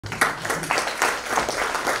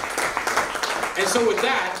And so with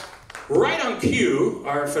that, right on cue,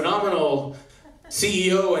 our phenomenal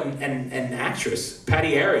CEO and actress,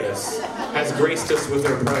 Patty Arias, has graced us with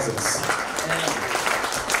her presence.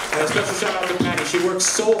 And a special shout out to Patty. She works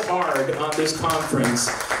so hard on this conference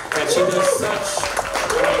that she does such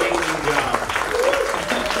an amazing job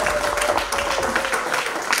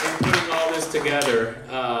in putting all this together.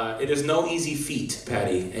 It is no easy feat,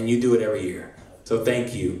 Patty, and you do it every year. So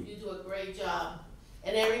thank you. You do a great job.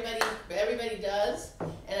 And everybody does.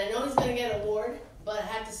 And I know he's going to get an award, but I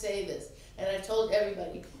have to say this. And I told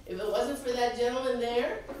everybody, if it wasn't for that gentleman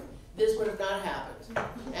there, this would have not happened.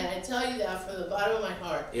 And I tell you that from the bottom of my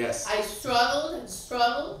heart. Yes. I struggled and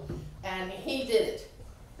struggled, and he did it.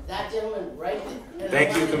 That gentleman right there. And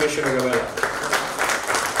thank you, Commissioner Gavella.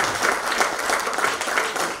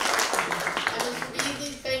 And Mr.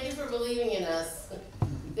 Beasley, thank you for believing in us.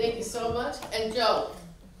 Thank you so much. And Joe,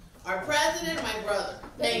 our president, my brother.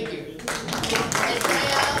 Thank you.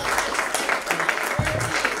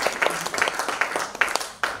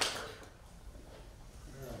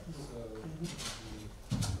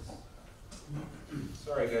 And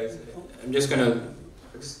sorry guys, I'm just gonna,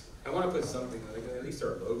 I want to put something, like at least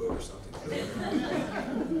our logo or something.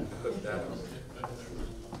 Hook that up.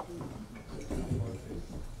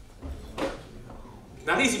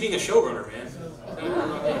 Not easy being a showrunner, man.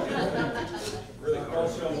 Really hard.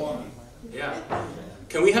 Yeah.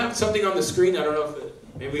 Can we have something on the screen? I don't know if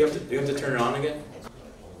maybe do we have to turn it on again?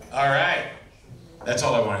 All right. That's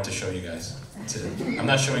all I wanted to show you guys. That's it. I'm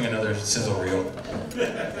not showing another Sizzle reel.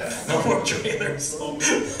 No more trailers.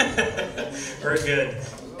 We're good.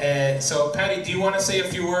 So, Patty, do you want to say a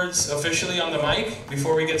few words officially on the mic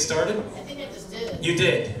before we get started? I think I just did. You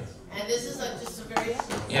did. And this is just a very...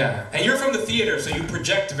 Yeah. And you're from the theater, so you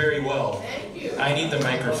project very well. Thank you. I need the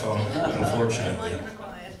microphone, unfortunately.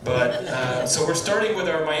 But, so we're starting with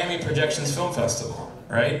our Miami Projections Film Festival,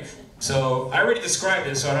 right? So I already described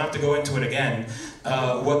it, so I don't have to go into it again,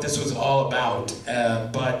 what this was all about.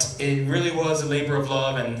 But it really was a labor of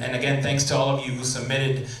love, and again, thanks to all of you who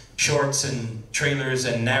submitted shorts and trailers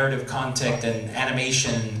and narrative content and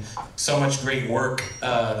animation, so much great work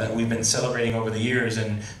that we've been celebrating over the years.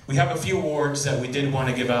 And we have a few awards that we did want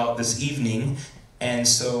to give out this evening, and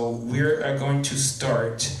so we're going to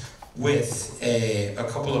start with a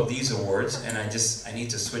couple of these awards, and I need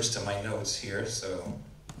to switch to my notes here, so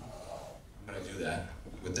I'm going to do that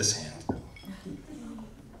with this hand.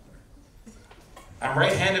 I'm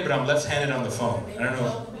right-handed, but I'm left-handed on the phone. I don't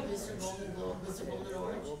know. Mr. Golden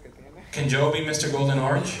Orange. Can Joe be Mr. Golden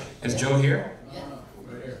Orange? Is Joe here? Yeah.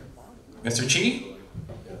 Mr. Chi?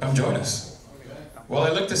 Come join us. While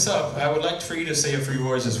I look this up, I would like for you to say a few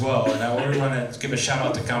words as well, and I really want to give a shout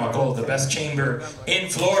out to Camacol, the best chamber in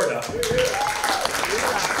Florida.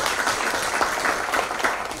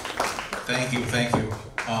 Thank you, thank you.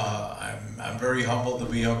 I'm very humbled to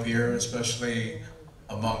be up here, especially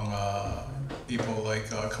among people like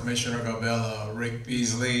Commissioner Gabella, Rick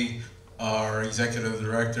Beasley, our executive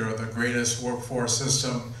director of the greatest workforce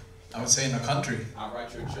system, I would say, in the country. I'll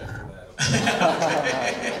write you a check for that.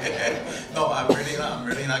 No, I'm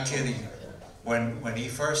really not kidding. When he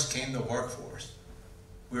first came to workforce,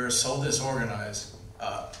 we were so disorganized.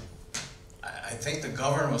 I think the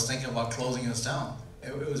government was thinking about closing us down.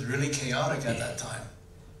 It was really chaotic at that time.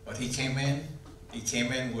 But he came in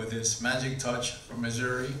with his magic touch from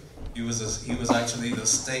Missouri. He was actually the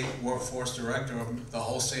state workforce director of the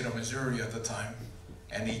whole state of Missouri at the time.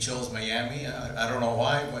 And he chose Miami. I don't know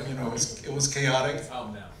why, but you know, it was chaotic.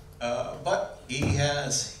 But he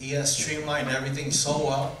has streamlined everything so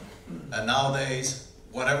well that nowadays,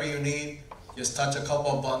 whatever you need, just touch a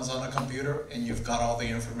couple of buttons on a computer and you've got all the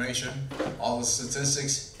information, all the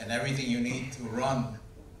statistics, and everything you need to run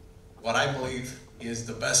what I believe is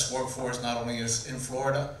the best workforce, not only is in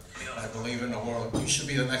Florida, but I believe in the world. You should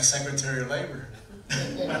be the next Secretary of Labor.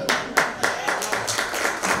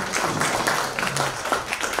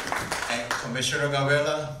 And Commissioner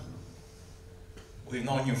Gabella, we've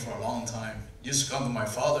known you for a long time. You used to come to my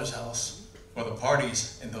father's house for the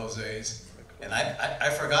parties in those days. And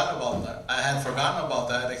I forgot about that. I had forgotten about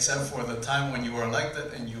that except for the time when you were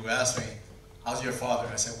elected and you asked me, how's your father?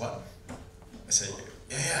 I said, what? I said,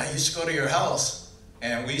 yeah, I used to go to your house.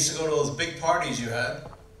 And we used to go to those big parties you had.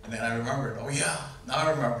 And then I remembered, oh yeah, now I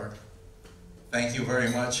remembered. Thank you very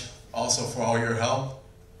much also for all your help.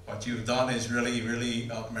 What you've done is really, really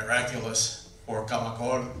miraculous for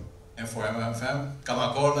Camacol and for MMFM.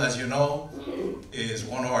 Camacol, as you know, is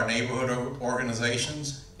one of our neighborhood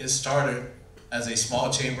organizations. It started as a small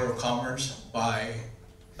chamber of commerce by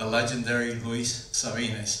the legendary Luis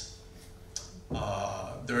Sabines.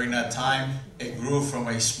 During that time, it grew from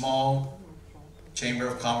a small Chamber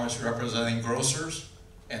of Commerce representing grocers,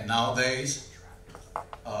 and nowadays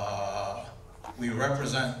we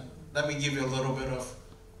represent, let me give you a little bit of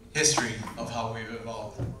history of how we've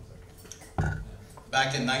evolved.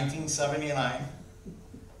 Back in 1979,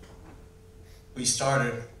 we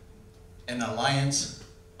started an alliance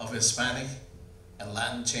of Hispanic and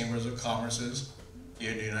Latin chambers of commerces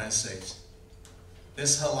here in the United States.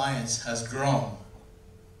 This alliance has grown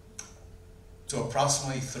to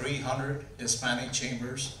approximately 300 Hispanic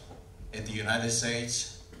chambers in the United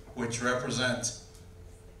States, which represent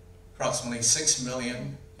approximately 6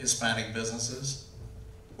 million Hispanic businesses,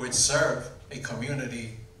 which serve a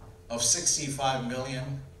community of 65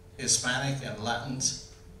 million Hispanic and Latins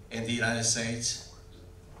in the United States,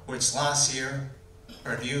 which last year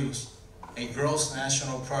produced a gross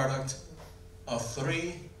national product of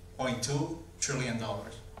 $3.2 trillion.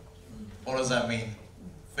 What does that mean?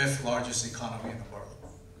 5th largest economy in the world.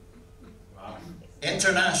 Wow.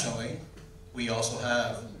 Internationally, we also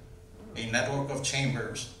have a network of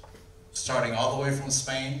chambers starting all the way from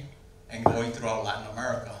Spain and going throughout Latin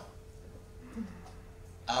America.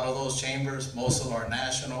 Out of those chambers, most of them are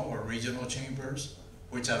national or regional chambers,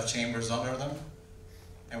 which have chambers under them.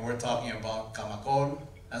 And we're talking about Camacol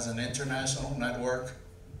as an international network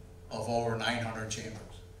of over 900 chambers.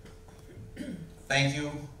 Thank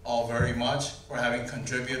you all very much for having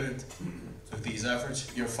contributed to these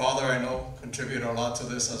efforts. Your father, I know, contributed a lot to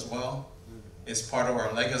this as well. It's part of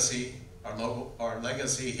our legacy, our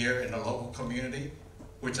legacy here in the local community,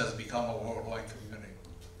 which has become a worldwide community.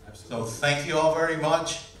 Absolutely. So thank you all very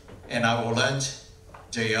much, and I will let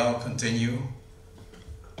JL continue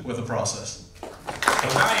with the process.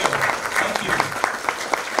 Thank you.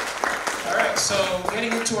 All right, so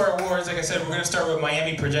getting into our awards, like I said, we're going to start with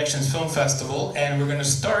Miami Projections Film Festival, and we're going to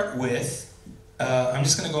start with, I'm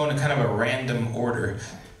just going to go in a kind of a random order.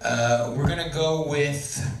 We're going to go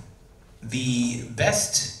with the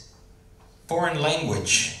best foreign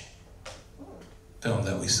language film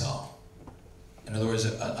that we saw. In other words,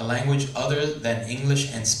 a language other than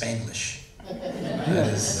English and Spanglish. That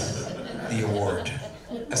is the award.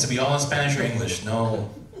 It has to be all in Spanish or English, no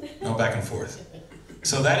back and forth.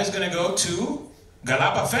 So that is going to go to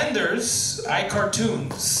Galapa Fenders,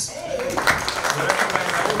 iCartoons. Directed by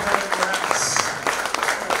Raúl Morales.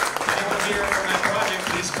 Anyone here from that project,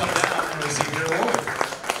 please come down and receive your award.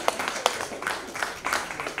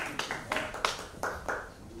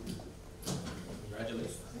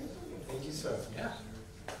 Congratulations. Thank you, sir. Yeah.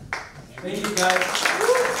 Thank you, guys.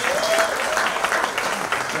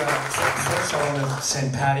 First, I want to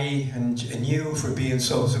thank Patty and you for being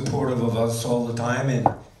so supportive of us all the time, and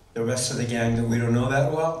the rest of the gang that we don't know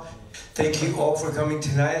that well. Thank you all for coming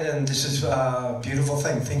tonight, and this is a beautiful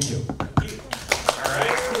thing. Thank you. All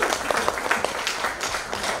right.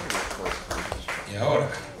 Yeah, all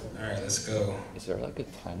right, let's go. Is there like a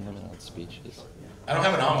time limit on speeches? I don't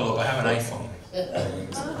have an envelope, I have an iPhone.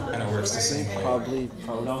 Kind of works the same way. Probably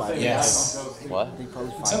 5 Yes. minutes.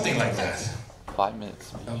 What? Something like that. 5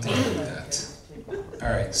 minutes. Something like that. All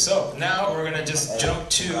right, so now we're gonna just jump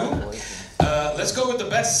to, let's go with the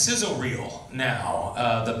best sizzle reel now.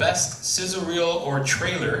 The best sizzle reel or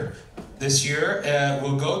trailer this year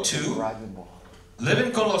will go to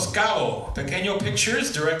Living con los Cabo, Pequeño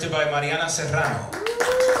Pictures, directed by Mariana Serrano.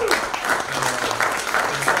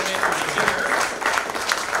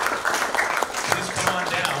 Please come on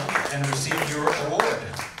down and receive your award.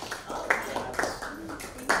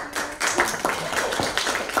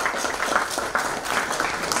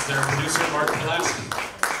 Their producer, Mark Pulaski.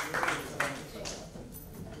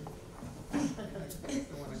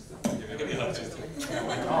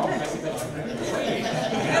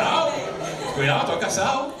 Cuidado, estoy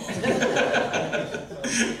casado.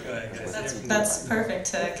 That's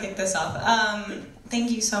perfect to kick this off.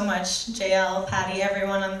 Thank you so much, JL, Patty,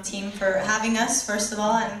 everyone on the team for having us, first of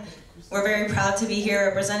all, and we're very proud to be here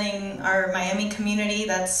representing our Miami community.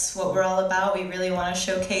 That's what we're all about. We really want to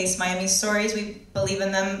showcase Miami's stories. We believe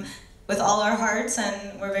in them with all our hearts,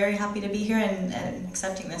 and we're very happy to be here and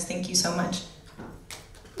accepting this. Thank you so much.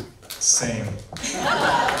 Same.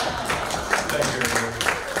 Thank you.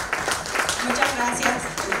 Muchas gracias.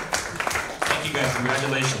 Thank you guys,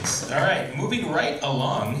 congratulations. All right, moving right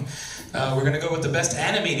along, we're gonna go with the best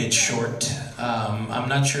animated short. I'm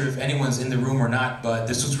not sure if anyone's in the room or not, but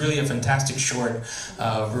this was really a fantastic short.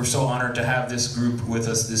 We're so honored to have this group with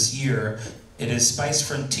us this year. It is Spice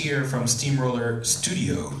Frontier from Steamroller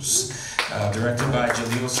Studios, directed by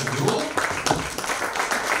Jalil Sadul.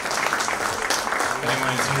 If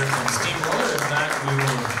anyone is here from Steamroller, if not, we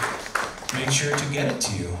will make sure to get it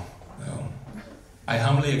to you. I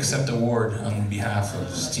humbly accept the award on behalf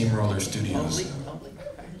of Steamroller Studios.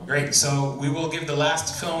 Great. So we will give the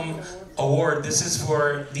last film award. This is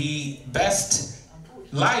for the best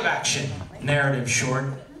live action narrative short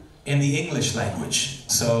in the English language.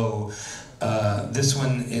 So this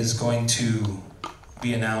one is going to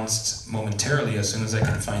be announced momentarily as soon as I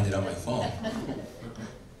can find it on my phone.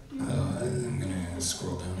 I'm gonna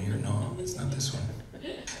scroll down here. No, it's not this one.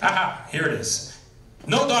 Aha, here it is.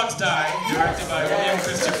 No Dogs Die, directed by William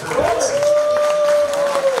Christopher Watson.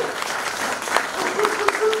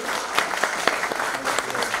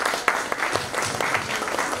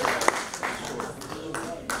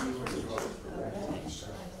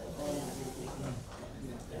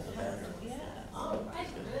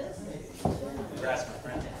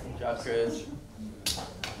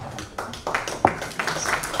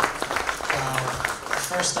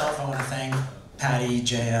 First off, I want to thank Patty,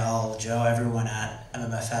 JL, Joe, everyone at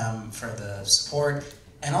MMFM for the support,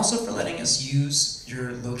 and also for letting us use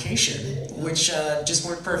your location, which just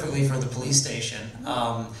worked perfectly for the police station.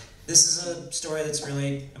 This is a story that's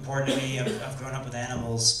really important to me. I've grown up with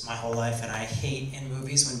animals my whole life, and I hate in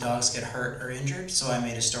movies when dogs get hurt or injured, so I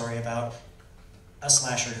made a story about a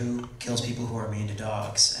slasher who kills people who are mean to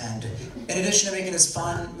dogs. And in addition to making this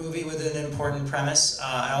fun movie with an important premise,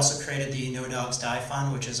 I also created the No Dogs Die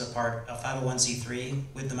Fund, which is a 501c3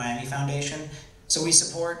 with the Miami Foundation. So we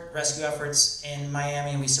support rescue efforts in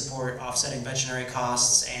Miami, we support offsetting veterinary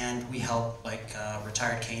costs, and we help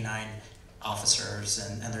retired canine officers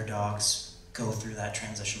and their dogs go through that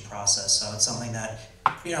transition process. So it's something that,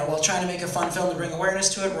 while trying to make a fun film to bring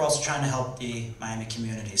awareness to it, we're also trying to help the Miami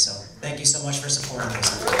community. So thank you so much for supporting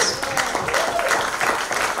those efforts.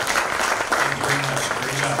 Thank you very much.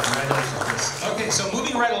 Great job. Congratulations, Chris. Okay, so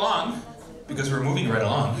moving right along, because we're moving right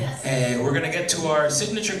along, we're going to get to our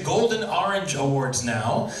signature Golden Orange Awards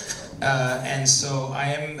now. And so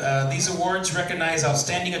these awards recognize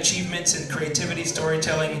outstanding achievements in creativity,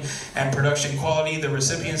 storytelling, and production quality. The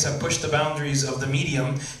recipients have pushed the boundaries of the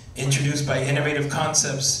medium, introduced by innovative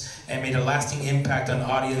concepts, and made a lasting impact on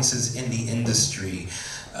audiences in the industry,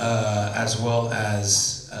 as well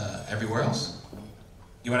as everywhere else.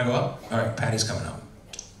 You want to go up? All right, Patty's coming up.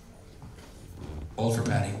 Hold for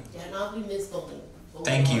Patty. Yeah, and I'll be Miss Golden.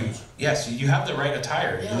 Thank you. Yes, you have the right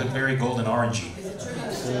attire. You look very golden orangey.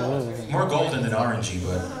 More golden than orangey,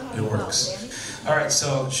 but it works. All right,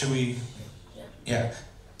 so should we? Yeah.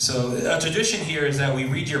 So a tradition here is that we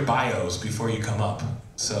read your bios before you come up.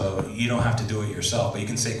 So you don't have to do it yourself, but you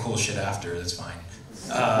can say cool shit after. That's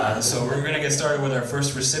fine. So we're going to get started with our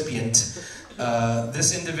first recipient.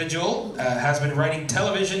 This individual has been writing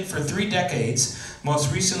television for 3 decades,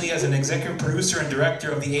 most recently as an executive producer and director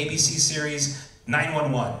of the ABC series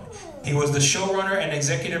 911. He was the showrunner and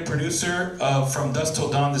executive producer of From Dusk Till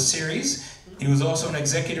Dawn, the series. He was also an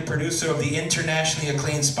executive producer of the internationally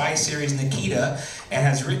acclaimed spy series Nikita, and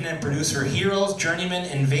has written and produced for Heroes, Journeyman,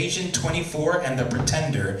 Invasion, 24, and The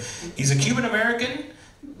Pretender. He's a Cuban-American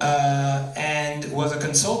and was a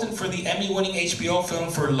consultant for the Emmy-winning HBO film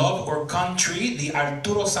For Love or Country, the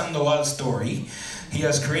Arturo Sandoval story. He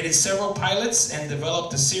has created several pilots and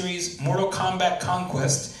developed the series Mortal Kombat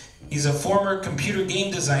Conquest. He's a former computer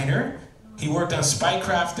game designer. He worked on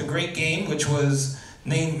Spycraft, the Great Game, which was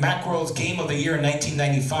named Macworld's Game of the Year in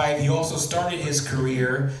 1995. He also started his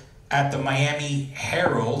career at the Miami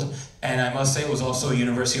Herald, and I must say was also a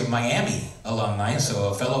University of Miami alumni, so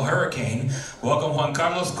a fellow Hurricane. Welcome Juan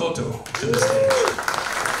Carlos Coto to the stage.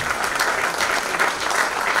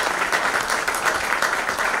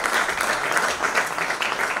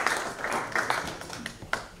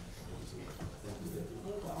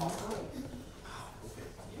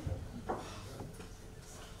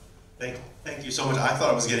 Thank you so much. I thought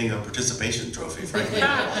I was getting a participation trophy, frankly. I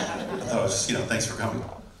thought it was just, thanks for coming.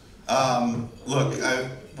 Look,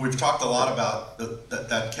 we've talked a lot about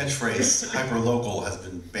that catchphrase, hyper-local, has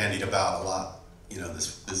been bandied about a lot,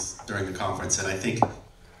 this during the conference, and I think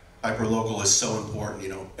hyper-local is so important.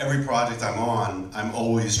 Every project I'm on, I'm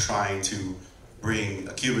always trying to bring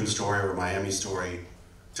a Cuban story or a Miami story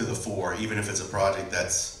to the fore, even if it's a project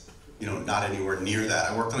that's not anywhere near that.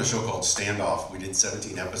 I worked on a show called Standoff. We did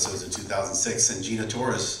 17 episodes in 2006, and Gina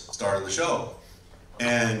Torres starred the show.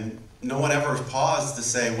 And no one ever paused to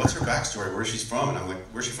say, what's her backstory, where she's from? And I'm like,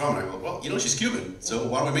 where's she from? And I go, well, she's Cuban, so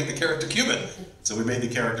why don't we make the character Cuban? So we made the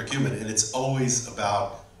character Cuban, and it's always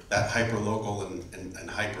about that hyper-local and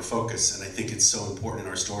hyper-focus, and I think it's so important in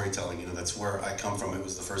our storytelling. That's where I come from. It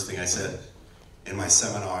was the first thing I said in my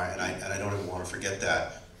seminar, and I don't even want to forget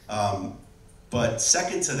that. But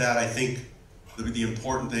second to that, I think the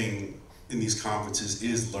important thing in these conferences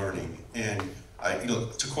is learning. And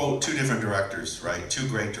to quote 2 different directors, right? 2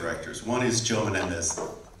 great directors. One is Joe Menendez,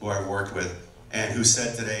 who I've worked with. and who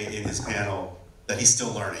said today in his panel that he's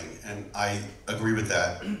still learning, and I agree with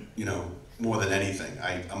that, you know, more than anything.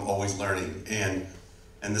 I'm always learning. And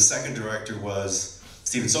the second director was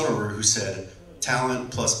Steven Soderbergh, who said,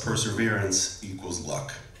 talent plus perseverance equals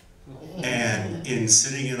luck. And in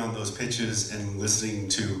sitting in on those pitches and listening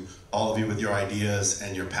to all of you with your ideas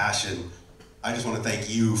and your passion, I just want to thank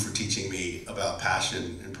you for teaching me about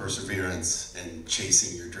passion and perseverance and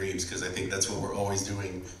chasing your dreams, because I think that's what we're always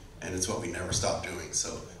doing, and it's what we never stop doing.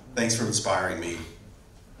 So thanks for inspiring me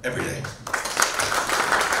every day.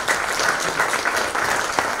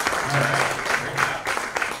 All right, great job.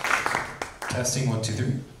 Testing 1, 2,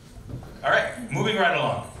 3. All right, moving right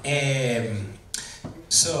along.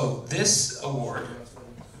 So this award,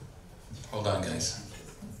 hold on guys.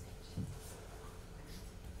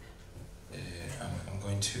 I'm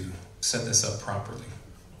going to set this up properly.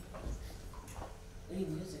 We need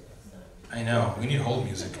music. I know, we need hold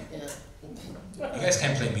music. Yeah. You guys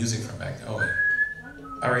can't play music from back then. Oh wait,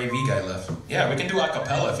 our AV guy left. Yeah, we can do a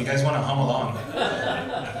cappella if you guys want to hum along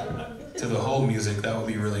to the whole music. That would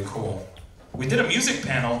be really cool. We did a music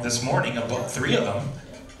panel this morning, about 3 of them.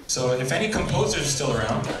 So if any composers are still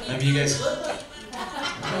around, maybe you guys...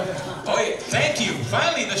 Oh wait, thank you!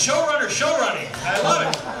 Finally, the showrunner showrunning! I love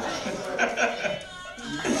it!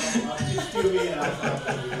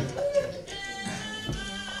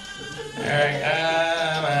 Alright,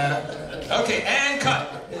 okay, and cut!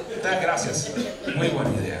 Gracias. Muy buena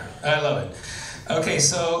idea. I love it. Okay,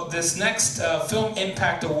 so this next Film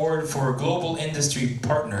Impact Award for Global Industry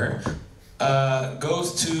Partner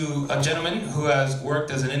goes to a gentleman who has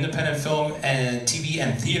worked as an independent film and TV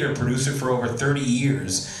and theater producer for over 30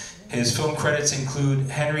 years. His film credits include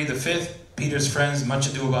Henry V, Peter's Friends, Much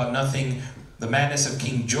Ado About Nothing, The Madness of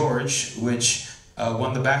King George, which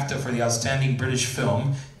won the BAFTA for the Outstanding British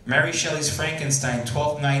Film, Mary Shelley's Frankenstein,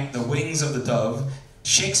 Twelfth Night, The Wings of the Dove,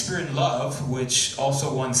 Shakespeare in Love, which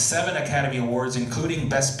also won 7 Academy Awards, including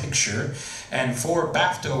Best Picture, and 4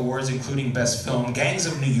 BAFTA Awards, including Best Film, Gangs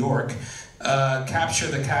of New York, Capture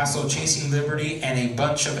the Castle, Chasing Liberty, and a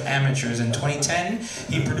bunch of amateurs. In 2010,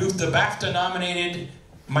 he produced the BAFTA-nominated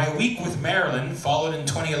My Week with Marilyn, followed in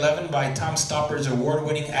 2011 by Tom Stopper's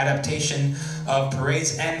award-winning adaptation of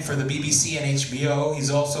Parade's End for the BBC and HBO. He's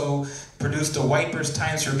also produced The Wipers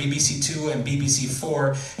Times for BBC 2 and BBC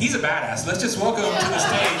 4. He's a badass. Let's just welcome him to the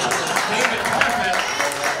stage, David Parfitt.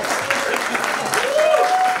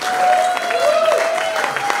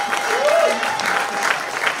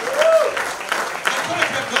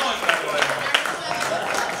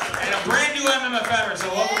 MMFM, so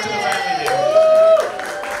welcome to the family, David.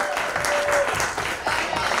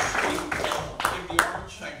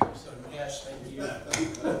 Yes, thank you.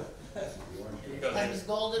 That was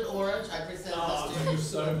golden orange. I present this to you.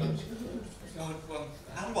 So much. Well,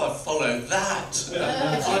 how do I follow that?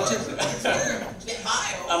 And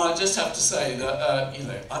I just have to say that, you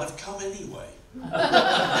know, I'd have come anyway.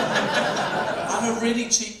 I'm a really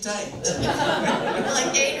cheap date.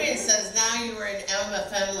 Like Adrian says, now you were in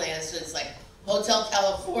MMFM land, so it's like Hotel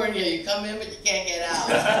California. You come in, but you can't get out.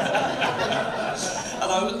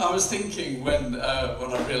 And I was thinking when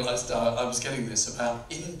I realised I was getting this about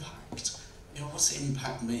impact. You know, what's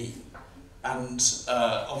impact mean? And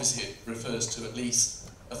obviously it refers to at least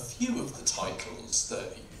a few of the titles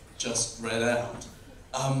that you just read out.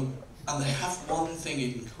 And they have one thing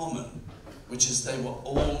in common, which is they were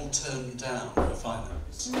all turned down for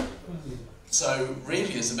finance. So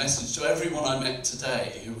really, as a message to everyone I met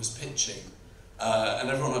today who was pitching, and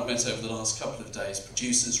everyone I've met over the last couple of days,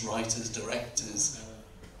 producers, writers, directors,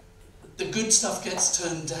 the good stuff gets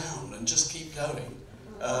turned down, and just keep going.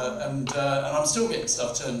 And I'm still getting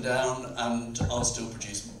stuff turned down, and I'll still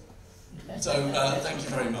produce more. So thank you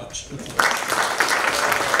very much.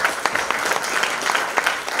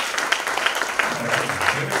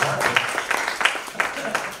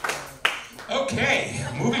 Okay,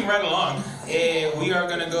 moving right along, we are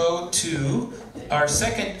going to go to our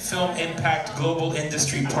second Film Impact Global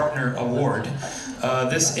Industry Partner Award.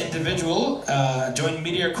 This individual joined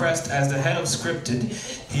MediaCrest as the head of scripted.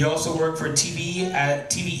 He also worked for TVE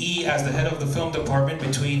as the head of the film department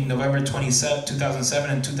between November 2007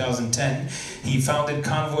 and 2010. He founded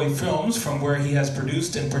Convoy Films, from where he has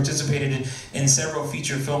produced and participated in several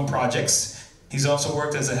feature film projects. He's also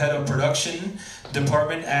worked as the head of production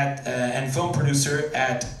department and film producer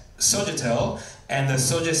at Sojatel and the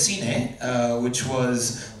Soja Cine, which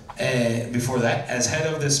was before that, as head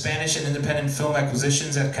of the Spanish and independent film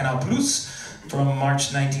acquisitions at Canal Plus from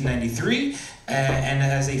March 1993, and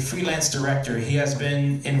as a freelance director. He has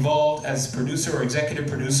been involved as producer or executive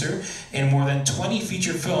producer in more than 20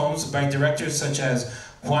 feature films by directors such as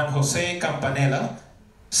Juan José Campanella,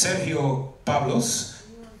 Sergio Pablos,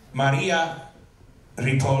 Maria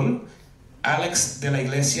Ripoll, Alex de la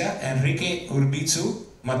Iglesia, Enrique Urbizu,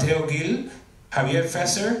 Mateo Gil, Javier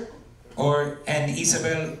Fesser, and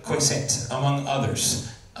Isabel Coiset, among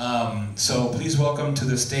others. So please welcome to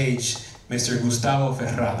the stage Mr. Gustavo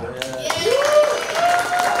Ferrada.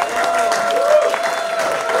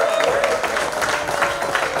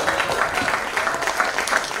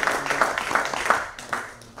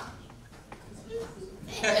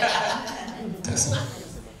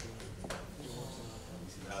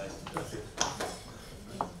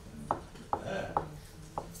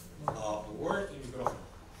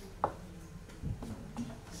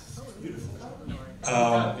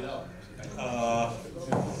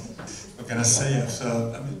 What can I say?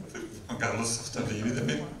 So, I mean, regardless of the limit, I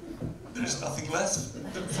mean, there is nothing less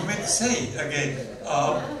for me to say. Again,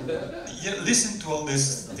 listen to all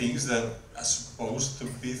these things that are supposed to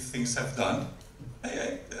be things I've done.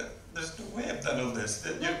 There's no way I've done all this.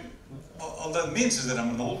 All that means is that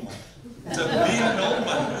I'm an old man. So being an old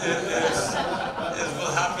man is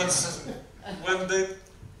what happens when they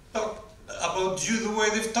talk about you the way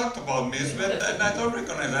they've talked about me, and I don't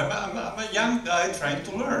recognize it. I'm a young guy trying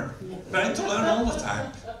to learn all the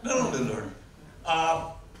time. Not only learn.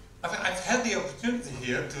 I've had the opportunity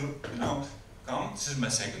here to, come. This is my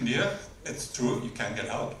second year. It's true, you can't get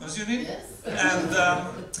out as you need. Yes.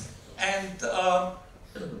 And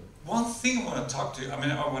one thing I want to talk to you,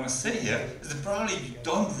 I want to say here, is that probably you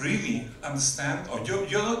don't really understand, or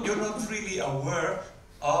you're not really aware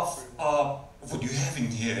of what you have in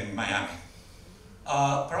here in Miami.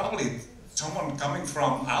 Probably someone coming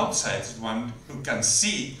from outside is one who can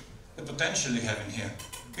see the potential you have in here.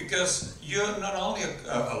 Because you're not only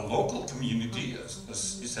a local community,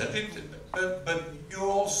 as you said it, but you're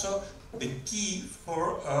also the key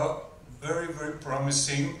for a very, very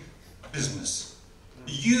promising business.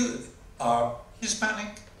 You are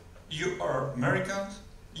Hispanic, you are American,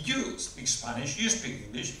 you speak Spanish, you speak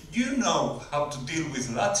English, you know how to deal with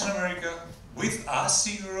Latin America, with us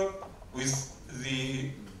in Europe, with the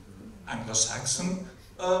Anglo-Saxon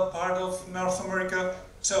part of North America.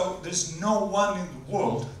 So there's no one in the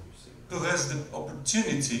world who has the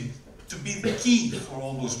opportunity to be the key for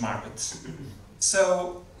all those markets.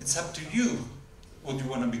 So it's up to you what you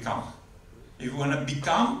want to become. If you want to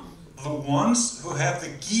become the ones who have the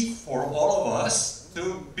key for all of us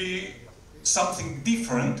to be something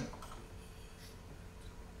different,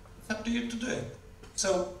 it's up to you to do it.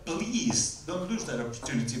 So please don't lose that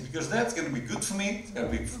opportunity, because that's going to be good for me, it's going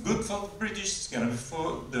to be good for the British, it's going to be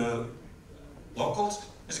for the locals,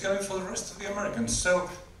 it's going to be for the rest of the Americans. So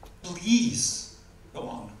please go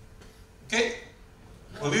on. Okay?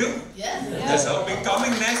 Will you? Yes. Yes, I'll be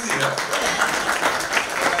coming next year.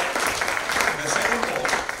 The second ball.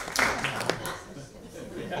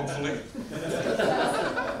 Hopefully.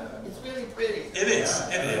 It's really pretty. It is.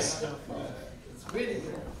 It's really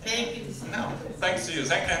good. Thank you. No, thanks to you.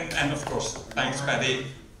 And of course, thanks Patty,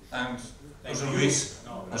 thanks Jose Luis,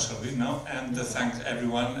 and thanks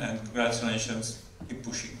everyone, and congratulations. Keep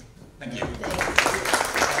pushing. Thank you.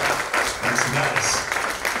 Thanks, guys.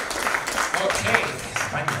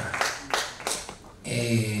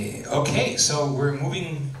 Okay, okay, so we're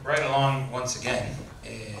moving right along once again,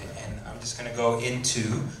 and I'm just going to go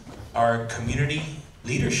into our Community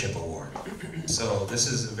Leadership Award. So this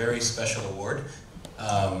is a very special award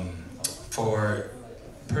for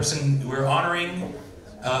person. We're honoring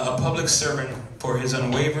a public servant for his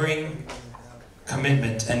unwavering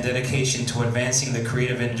commitment and dedication to advancing the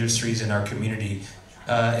creative industries in our community.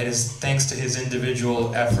 It is thanks to his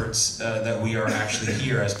individual efforts that we are actually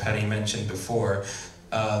here, as Patty mentioned before.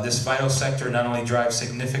 This vital sector not only drives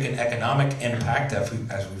significant economic impact, as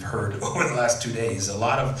we've heard over the last 2 days, a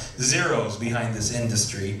lot of zeros behind this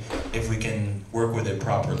industry if we can work with it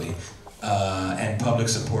properly. And public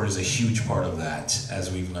support is a huge part of that,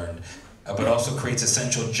 as we've learned. But also creates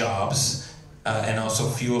essential jobs and also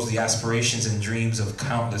fuels the aspirations and dreams of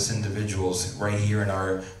countless individuals right here in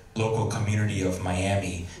our local community of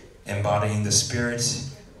Miami, embodying the spirit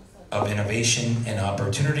of innovation and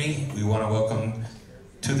opportunity. We want to welcome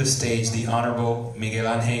to the stage the Honorable Miguel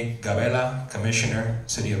Ángel Gabela, Commissioner,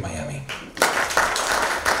 City of Miami.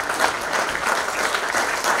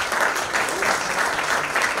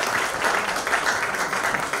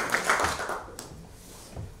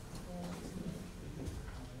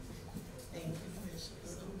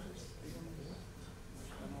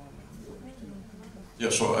 Yeah,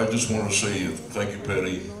 so I just want to say thank you,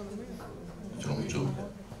 Patty,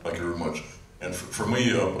 me,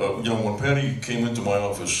 you know, when Patty came into my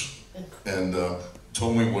office and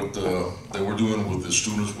told me what they were doing with the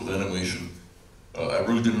students with animation, I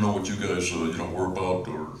really didn't know what you guys, you know, were about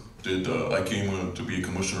or did. I came to be a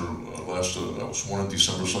commissioner last, I was sworn in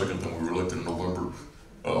December 2nd, and we were elected in November.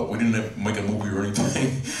 We didn't make a movie or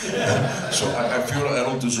anything, so I feel I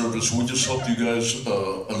don't deserve it. So we just helped you guys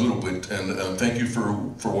a little bit, and thank you for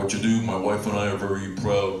what you do. My wife and I are very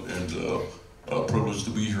proud and privileged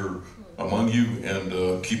to be here among you,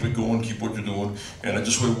 and keep it going, keep what you're doing. And I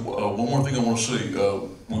just one more thing I want to say.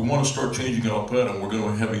 We want to start changing our pattern. We're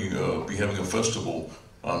going to be having a festival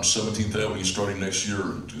on 17th Avenue starting next year.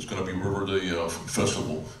 It's going to be River Day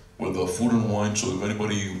Festival with food and wine. So if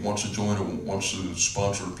anybody wants to join or wants to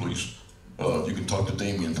sponsor, please, you can talk to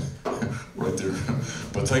Damien right there.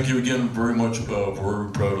 But thank you again very much. We're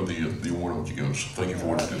very proud of the award and what you guys. Thank you for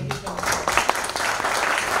what you do.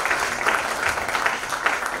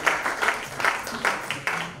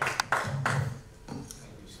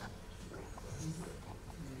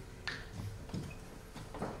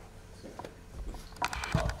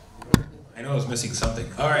 I know I was missing something.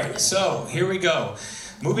 All right, so here we go.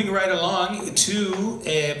 Moving right along to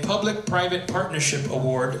a public-private partnership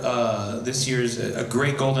award. This year's a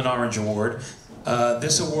Great Golden Orange Award.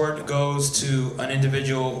 This award goes to an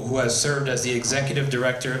individual who has served as the executive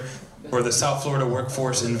director for the South Florida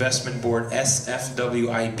Workforce Investment Board,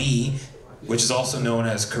 SFWIB, which is also known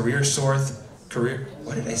as what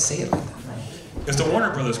did I say it like that? It's the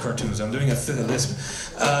Warner Brothers cartoons. I'm doing a lisp.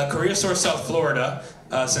 Career Source South Florida.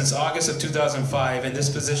 Since August of 2005. In this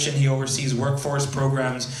position, he oversees workforce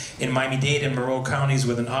programs in Miami-Dade and Monroe counties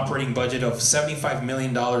with an operating budget of $75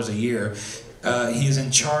 million a year. He is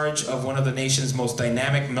in charge of one of the nation's most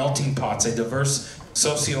dynamic melting pots, a diverse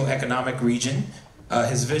socioeconomic region.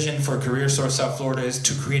 His vision for Career Source South Florida is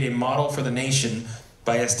to create a model for the nation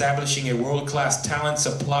by establishing a world-class talent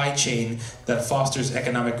supply chain that fosters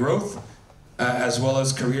economic growth, as well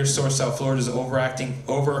as Career Source South Florida's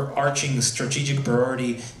overarching strategic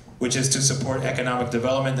priority, which is to support economic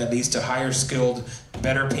development that leads to higher skilled,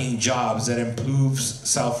 better paying jobs that improves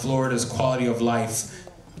South Florida's quality of life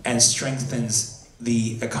and strengthens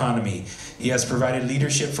the economy. He has provided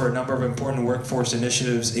leadership for a number of important workforce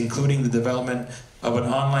initiatives, including the development of an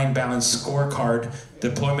online balance scorecard,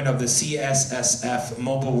 deployment of the CSSF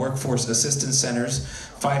Mobile Workforce Assistance Centers,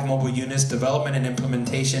 5 mobile units, development and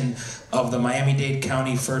implementation of the Miami-Dade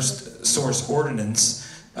County First Source Ordinance,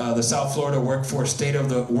 the South Florida Workforce State of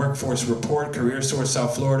the Workforce Report. Career Source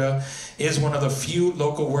South Florida is one of the few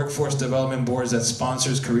local workforce development boards that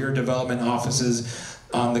sponsors career development offices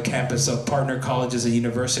on the campus of partner colleges and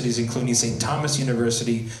universities, including St. Thomas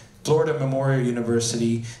University, Florida Memorial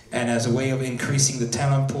University, and as a way of increasing the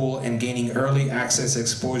talent pool and gaining early access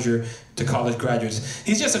exposure to college graduates.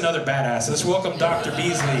 He's just another badass. Let's welcome Dr.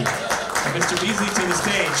 Beasley and Mr. Beasley to the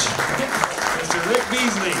stage. Mr. Rick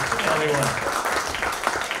Beasley, everyone.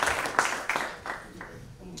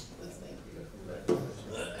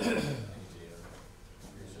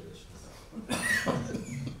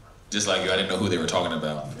 Just like you, I didn't know who they were talking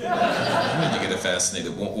about. You get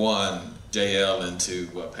fascinated. One, JL, and to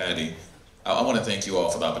Patty, I want to thank you all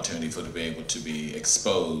for the opportunity to be able to be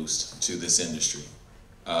exposed to this industry.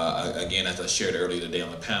 Again, as I shared earlier today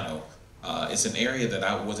on the panel, it's an area that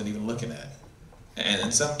I wasn't even looking at.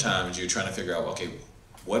 And sometimes you're trying to figure out, okay,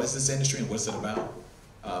 what is this industry and what's it about?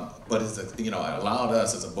 But it's it allowed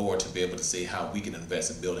us as a board to be able to see how we can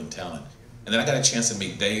invest in building talent. And then I got a chance to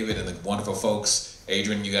meet David and the wonderful folks,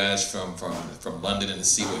 Adrian, you guys from London, and to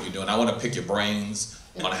see what you're doing. I want to pick your brains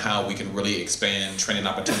on how we can really expand training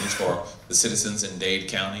opportunities for the citizens in Dade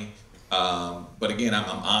County. But again, I'm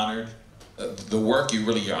honored. The work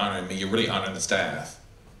you're honoring me, you're really honoring the staff.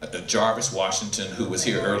 The Jarvis Washington, who was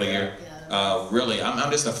here earlier, really, I'm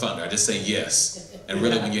just a funder. I just say yes. And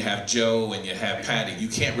really, when you have Joe and you have Patty, you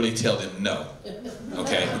can't really tell them no.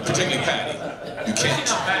 Okay, particularly Patty. You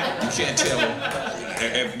can't tell,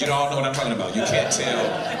 you all know what I'm talking about. You can't tell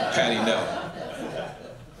Patty no.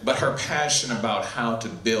 But her passion about how to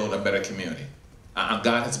build a better community.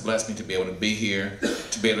 God has blessed me to be able to be here,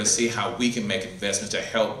 to be able to see how we can make investments to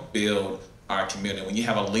help build our community. When you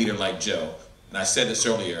have a leader like Joe, and I said this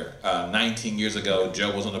earlier, 19 years ago,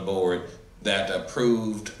 Joe was on the board that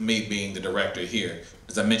approved me being the director here.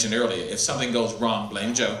 As I mentioned earlier, if something goes wrong,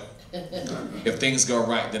 blame Joe. If things go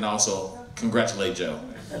right, then also congratulate Joe.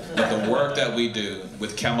 But the work that we do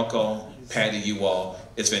with Chemical, Patty, you all,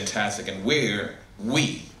 is fantastic. And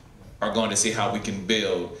we are going to see how we can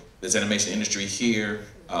build this animation industry here,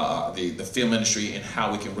 the film industry, and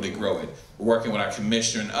how we can really grow it. We're working with our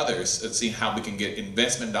commissioner and others to see how we can get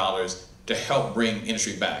investment dollars to help bring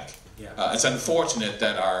industry back. It's unfortunate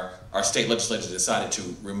that our state legislature decided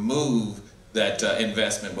to remove that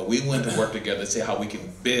investment, but we went to work together to see how we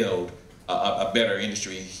can build a better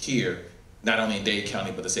industry here, not only in Dade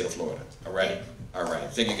County, but the state of Florida. All right? All right.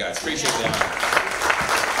 Thank you, guys. Appreciate that.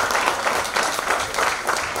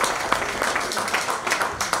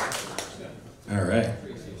 All right.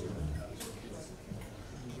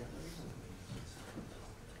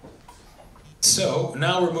 So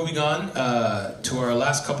now we're moving on to our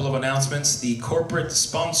last couple of announcements. The Corporate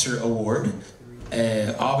Sponsor Award.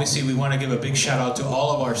 Obviously, we want to give a big shout out to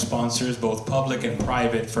all of our sponsors, both public and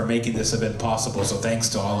private, for making this event possible. So thanks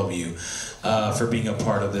to all of you for being a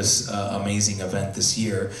part of this amazing event this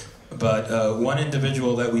year. But one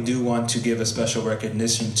individual that we do want to give a special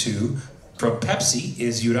recognition to from Pepsi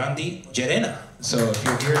is Yurandi Jerena. So if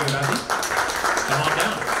you're here, Yurandi, come on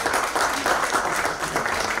down.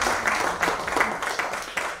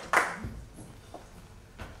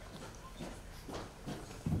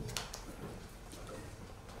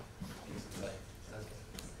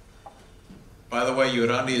 By the way,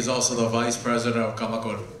 Yurandi is also the vice president of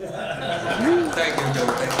Kamakura. Thank you, Joe.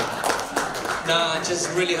 Thank you. No, I'm just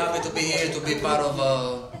really happy to be here, to be part of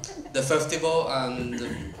the festival, and the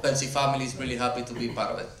Pepsi family is really happy to be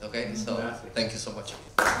part of it. Okay, so thank you so much.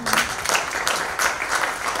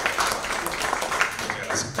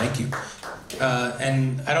 Thank you.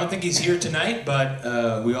 And I don't think he's here tonight,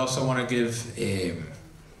 but we also want to give a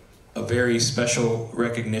very special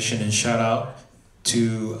recognition and shout out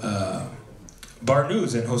to Bar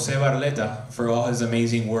News and Jose Barleta for all his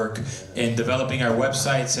amazing work in developing our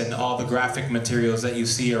websites and all the graphic materials that you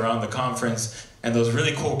see around the conference and those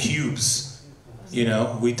really cool cubes. You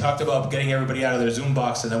know, we talked about getting everybody out of their Zoom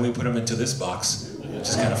box and then we put them into this box, which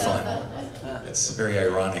is kind of fun. It's very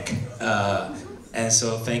ironic. And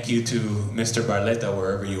so thank you to Mr. Barleta,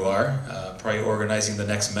 wherever you are, probably organizing the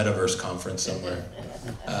next Metaverse conference somewhere.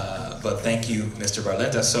 But thank you, Mr.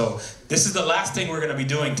 Barleta. So this is the last thing we're going to be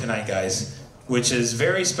doing tonight, guys, which is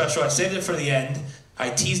very special. I saved it for the end. I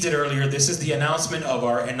teased it earlier. This is the announcement of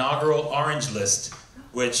our inaugural Orange List,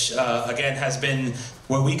 which again has been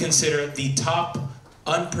what we consider the top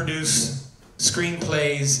unproduced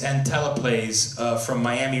screenplays and teleplays from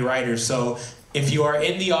Miami writers. So if you are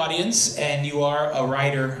in the audience and you are a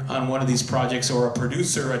writer on one of these projects or a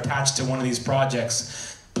producer attached to one of these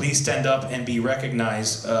projects, please stand up and be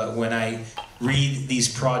recognized when I read these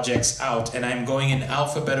projects out. And I'm going in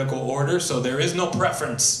alphabetical order, so there is no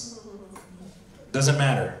preference. Doesn't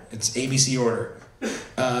matter. It's ABC order.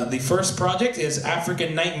 The first project is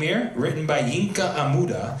African Nightmare, written by Yinka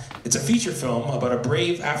Amuda. It's a feature film about a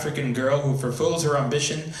brave African girl who fulfills her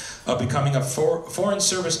ambition of becoming a foreign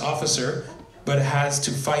service officer, but has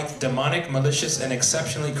to fight demonic, malicious, and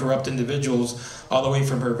exceptionally corrupt individuals all the way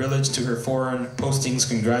from her village to her foreign postings.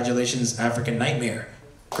 Congratulations, African Nightmare,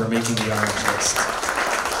 for making the Orange List.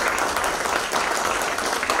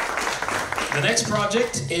 The next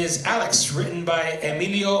project is Alex, written by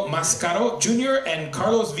Emilio Mascaro Jr. and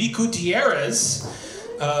Carlos V. Gutierrez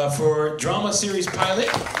for drama series pilot.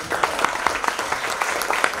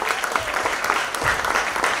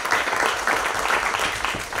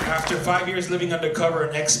 After 5 years living undercover,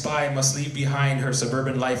 an ex-spy must leave behind her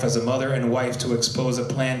suburban life as a mother and wife to expose a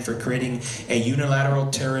plan for creating a unilateral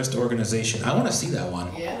terrorist organization. I want to see that one,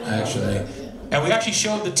 actually. And we actually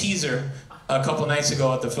showed the teaser a couple nights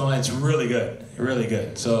ago at the film, and it's really good, really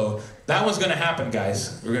good. So that one's going to happen,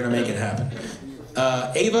 guys. We're going to make it happen.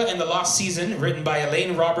 Ava and the Lost Season, written by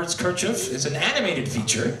Elaine Roberts-Kirchhoff. It's an animated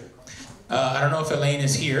feature. I don't know if Elaine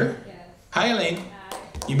is here. Hi, Elaine.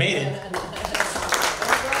 You made it.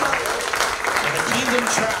 Kingdom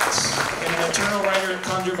Tracks. An eternal writer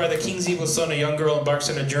conjured by the king's evil son, a young girl embarks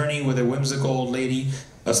on a journey with a whimsical old lady,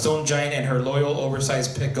 a stone giant, and her loyal,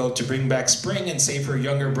 oversized pet goat to bring back spring and save her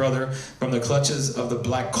younger brother from the clutches of the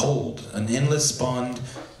black cold, an endless bond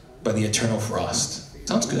by the eternal frost.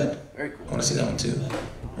 Sounds good. I want to see that one too.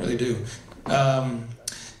 I really do.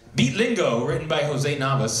 Beat Lingo, written by Jose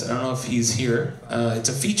Navas. I don't know if he's here. It's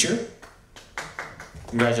a feature.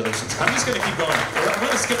 Congratulations. I'm just going to keep going. We're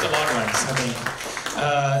going to skip the long ones, I think.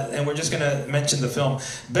 And we're just going to mention the film.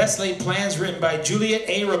 Best Laid Plans, written by Juliet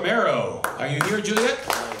A. Romero. Are you here, Juliet?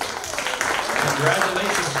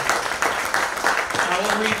 Congratulations. I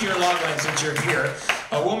will read your logline since you're here.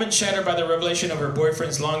 A woman shattered by the revelation of her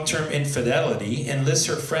boyfriend's long-term infidelity enlists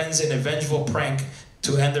her friends in a vengeful prank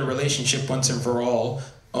to end their relationship once and for all,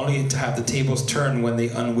 only to have the tables turn when they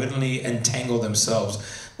unwittingly entangle themselves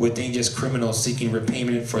with dangerous criminals seeking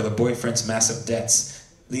repayment for the boyfriend's massive debts,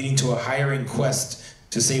 leading to a hiring quest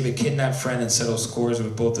to save a kidnapped friend and settle scores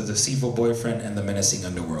with both the deceitful boyfriend and the menacing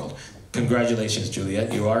underworld. Congratulations,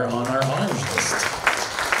 Juliet. You are on our honors list.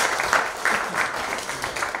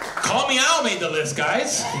 Call Me Out made the list,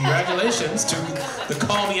 guys. Congratulations to the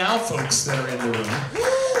Call Me Out folks that are in the room.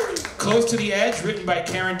 Close to the Edge, written by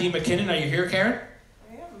Karen D. McKinnon. Are you here, Karen?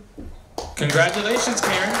 I am. Congratulations,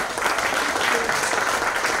 Karen.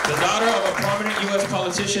 The daughter of a prominent U.S.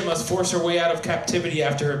 politician must force her way out of captivity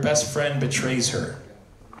after her best friend betrays her.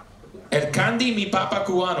 El Candy Mi Papa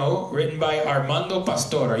Cubano, written by Armando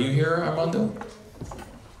Pastor. Are you here, Armando?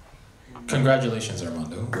 Congratulations,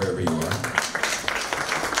 Armando, wherever you are.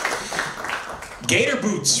 Gator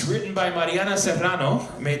Boots, written by Mariana Serrano,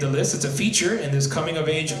 made the list. It's a feature in this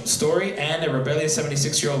coming-of-age story, and a rebellious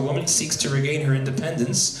 76-year-old woman seeks to regain her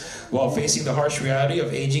independence while facing the harsh reality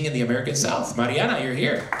of aging in the American South. Mariana, you're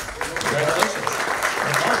here. Congratulations.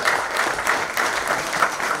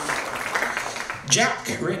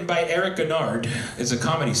 Jack, written by Eric Gennard, is a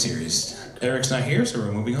comedy series. Eric's not here, so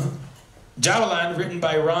we're moving on. Jawalan, written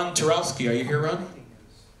by Ron Turowski. Are you here, Ron?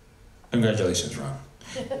 Congratulations, Ron.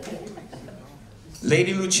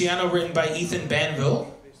 Lady Luciano, written by Ethan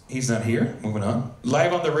Banville. He's not here. Moving on.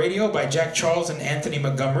 Live on the Radio by Jack Charles and Anthony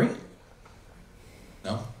Montgomery.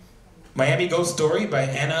 No. Miami Ghost Story by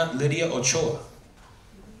Ana Lydia Ochoa.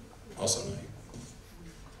 Also not here.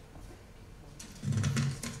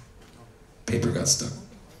 Paper got stuck.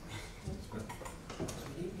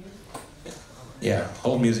 Yeah,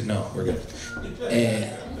 hold music. No, we're good.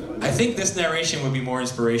 I think this narration would be more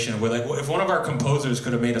inspirational. We're like, if one of our composers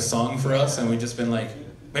could have made a song for us and we'd just been like,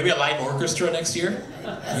 maybe a live orchestra next year?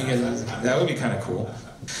 That would be kind of cool.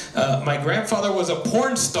 My Grandfather Was a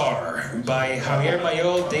Porn Star by Javier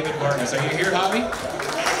Mayol, David Vargas. Are you here, Javi?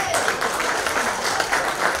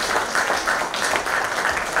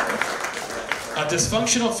 A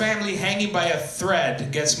dysfunctional family hanging by a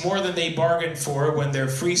thread gets more than they bargained for when their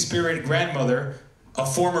free-spirited grandmother, a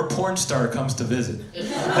former porn star, comes to visit.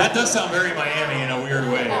 That does sound very Miami in a weird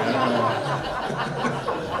way. I don't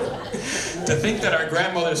know. To think that our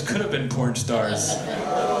grandmothers could have been porn stars,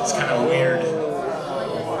 it's kind of weird.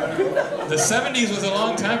 The 70s was a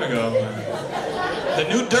long time ago. The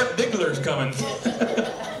new Dirk Diggler's coming.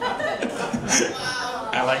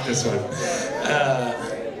 I like this one.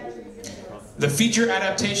 The feature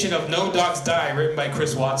adaptation of No Dogs Die, written by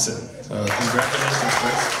Chris Watson. So congratulations,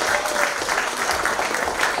 Chris.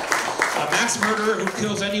 A mass murderer who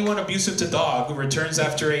kills anyone abusive to dog returns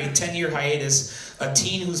after a 10-year hiatus. A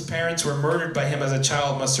teen whose parents were murdered by him as a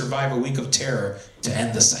child must survive a week of terror to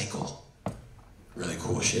end the cycle. Really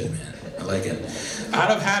cool shit, man. I like it.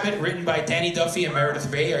 Out of Habit, written by Danny Duffy and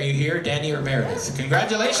Meredith Bay. Are you here, Danny or Meredith?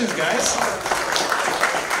 Congratulations, guys.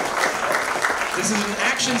 This is an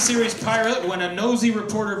action series pilot. When a nosy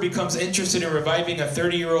reporter becomes interested in reviving a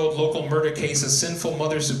 30-year-old local murder case, a sinful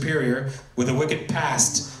mother superior with a wicked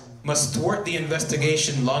past must thwart the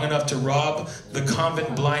investigation long enough to rob the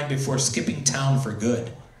convent blind before skipping town for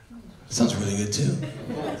good. Sounds really good too.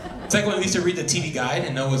 It's like when we used to read the TV guide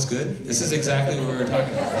and know what's good. This is exactly what we were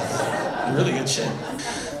talking about. Really good shit.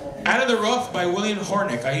 Out of the Rough by William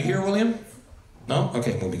Hornick. Are you here, William? No?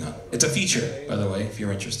 Okay, moving on. It's a feature, by the way, if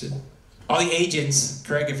you're interested. All the agents,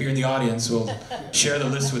 Craig, if you're in the audience, will share the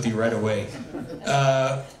list with you right away.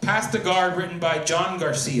 Past the Guard, written by John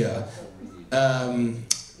Garcia.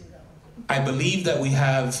 I believe that we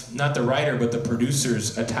have, not the writer, but the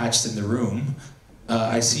producers attached in the room.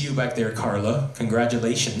 I see you back there, Carla.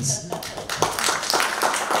 Congratulations.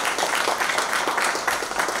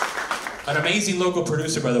 An amazing local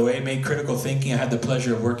producer, by the way, made Critical Thinking. I had the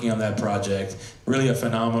pleasure of working on that project. Really a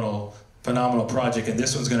phenomenal project, and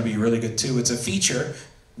this one's going to be really good too. It's a feature.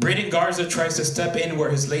 Braden Garza tries to step in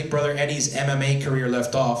where his late brother Eddie's MMA career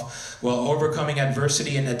left off. While overcoming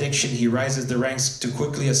adversity and addiction, he rises the ranks to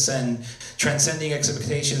quickly ascend, transcending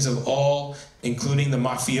expectations of all, including the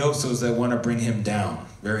mafiosos that want to bring him down.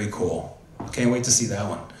 Very cool. Can't wait to see that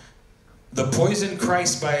one. The Poison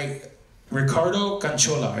Christ by Ricardo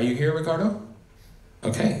Canchola. Are you here, Ricardo?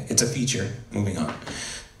 Okay, it's a feature. Moving on.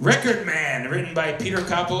 Record Man, written by Peter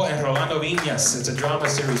Capo and Rolando Viñas. It's a drama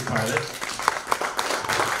series pilot.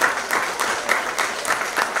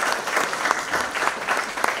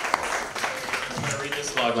 I'm going to read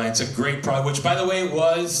this logline. It's a great project, which, by the way,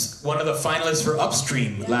 was one of the finalists for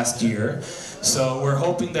Upstream last year. So we're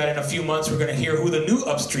hoping that in a few months we're going to hear who the new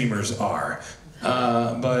Upstreamers are.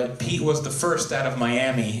 But Pete was the first out of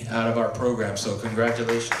Miami, out of our program, so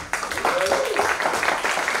congratulations.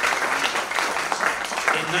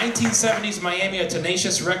 In 1970s Miami, a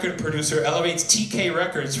tenacious record producer elevates TK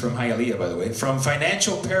Records, from Hialeah, by the way, from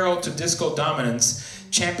financial peril to disco dominance,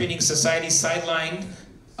 championing society's sideline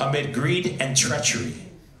amid greed and treachery.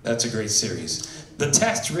 That's a great series. The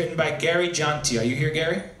Test, written by Gary Jonti. Are you here,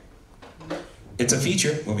 Gary? It's a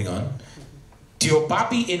feature. Moving on. Tio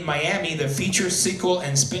Papi in Miami, the feature, sequel,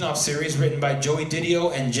 and spin-off series written by Joey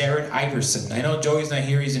Didio and Jared Iverson. I know Joey's not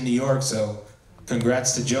here, he's in New York, so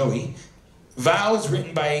congrats to Joey. Vows,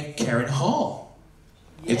 written by Karen Hall.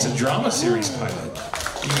 It's a drama series pilot.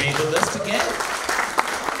 You made the list again.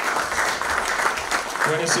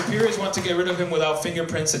 When his superiors want to get rid of him without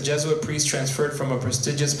fingerprints, a Jesuit priest transferred from a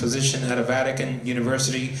prestigious position at a Vatican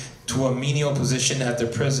university to a menial position at the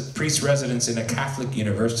priest residence in a Catholic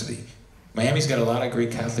university. Miami's got a lot of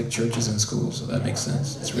great Catholic churches and schools, so that makes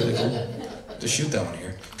sense. It's really cool to shoot that one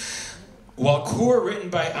here. Walcour, written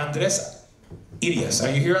by Andres Irias.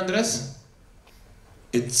 Are you here, Andres?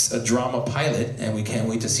 It's a drama pilot, and we can't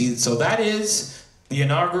wait to see it. So that is the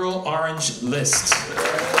inaugural Orange List.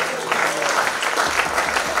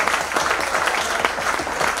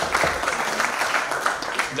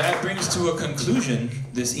 That brings to a conclusion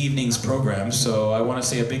this evening's program, so I want to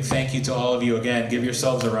say a big thank you to all of you again. Give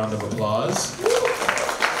yourselves a round of applause.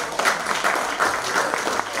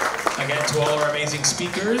 Again, to all our amazing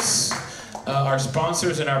speakers, our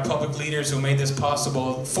sponsors, and our public leaders who made this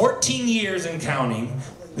possible. 14 years and counting.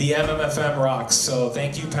 The MMFM rocks. So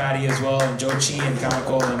thank you, Patty, as well, and Joe Chi and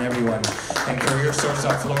Comical and everyone. And Career Source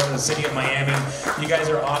South Florida, the city of Miami. You guys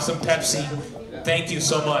are awesome. Pepsi, thank you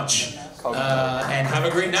so much. And have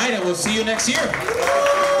a great night, and we'll see you next year.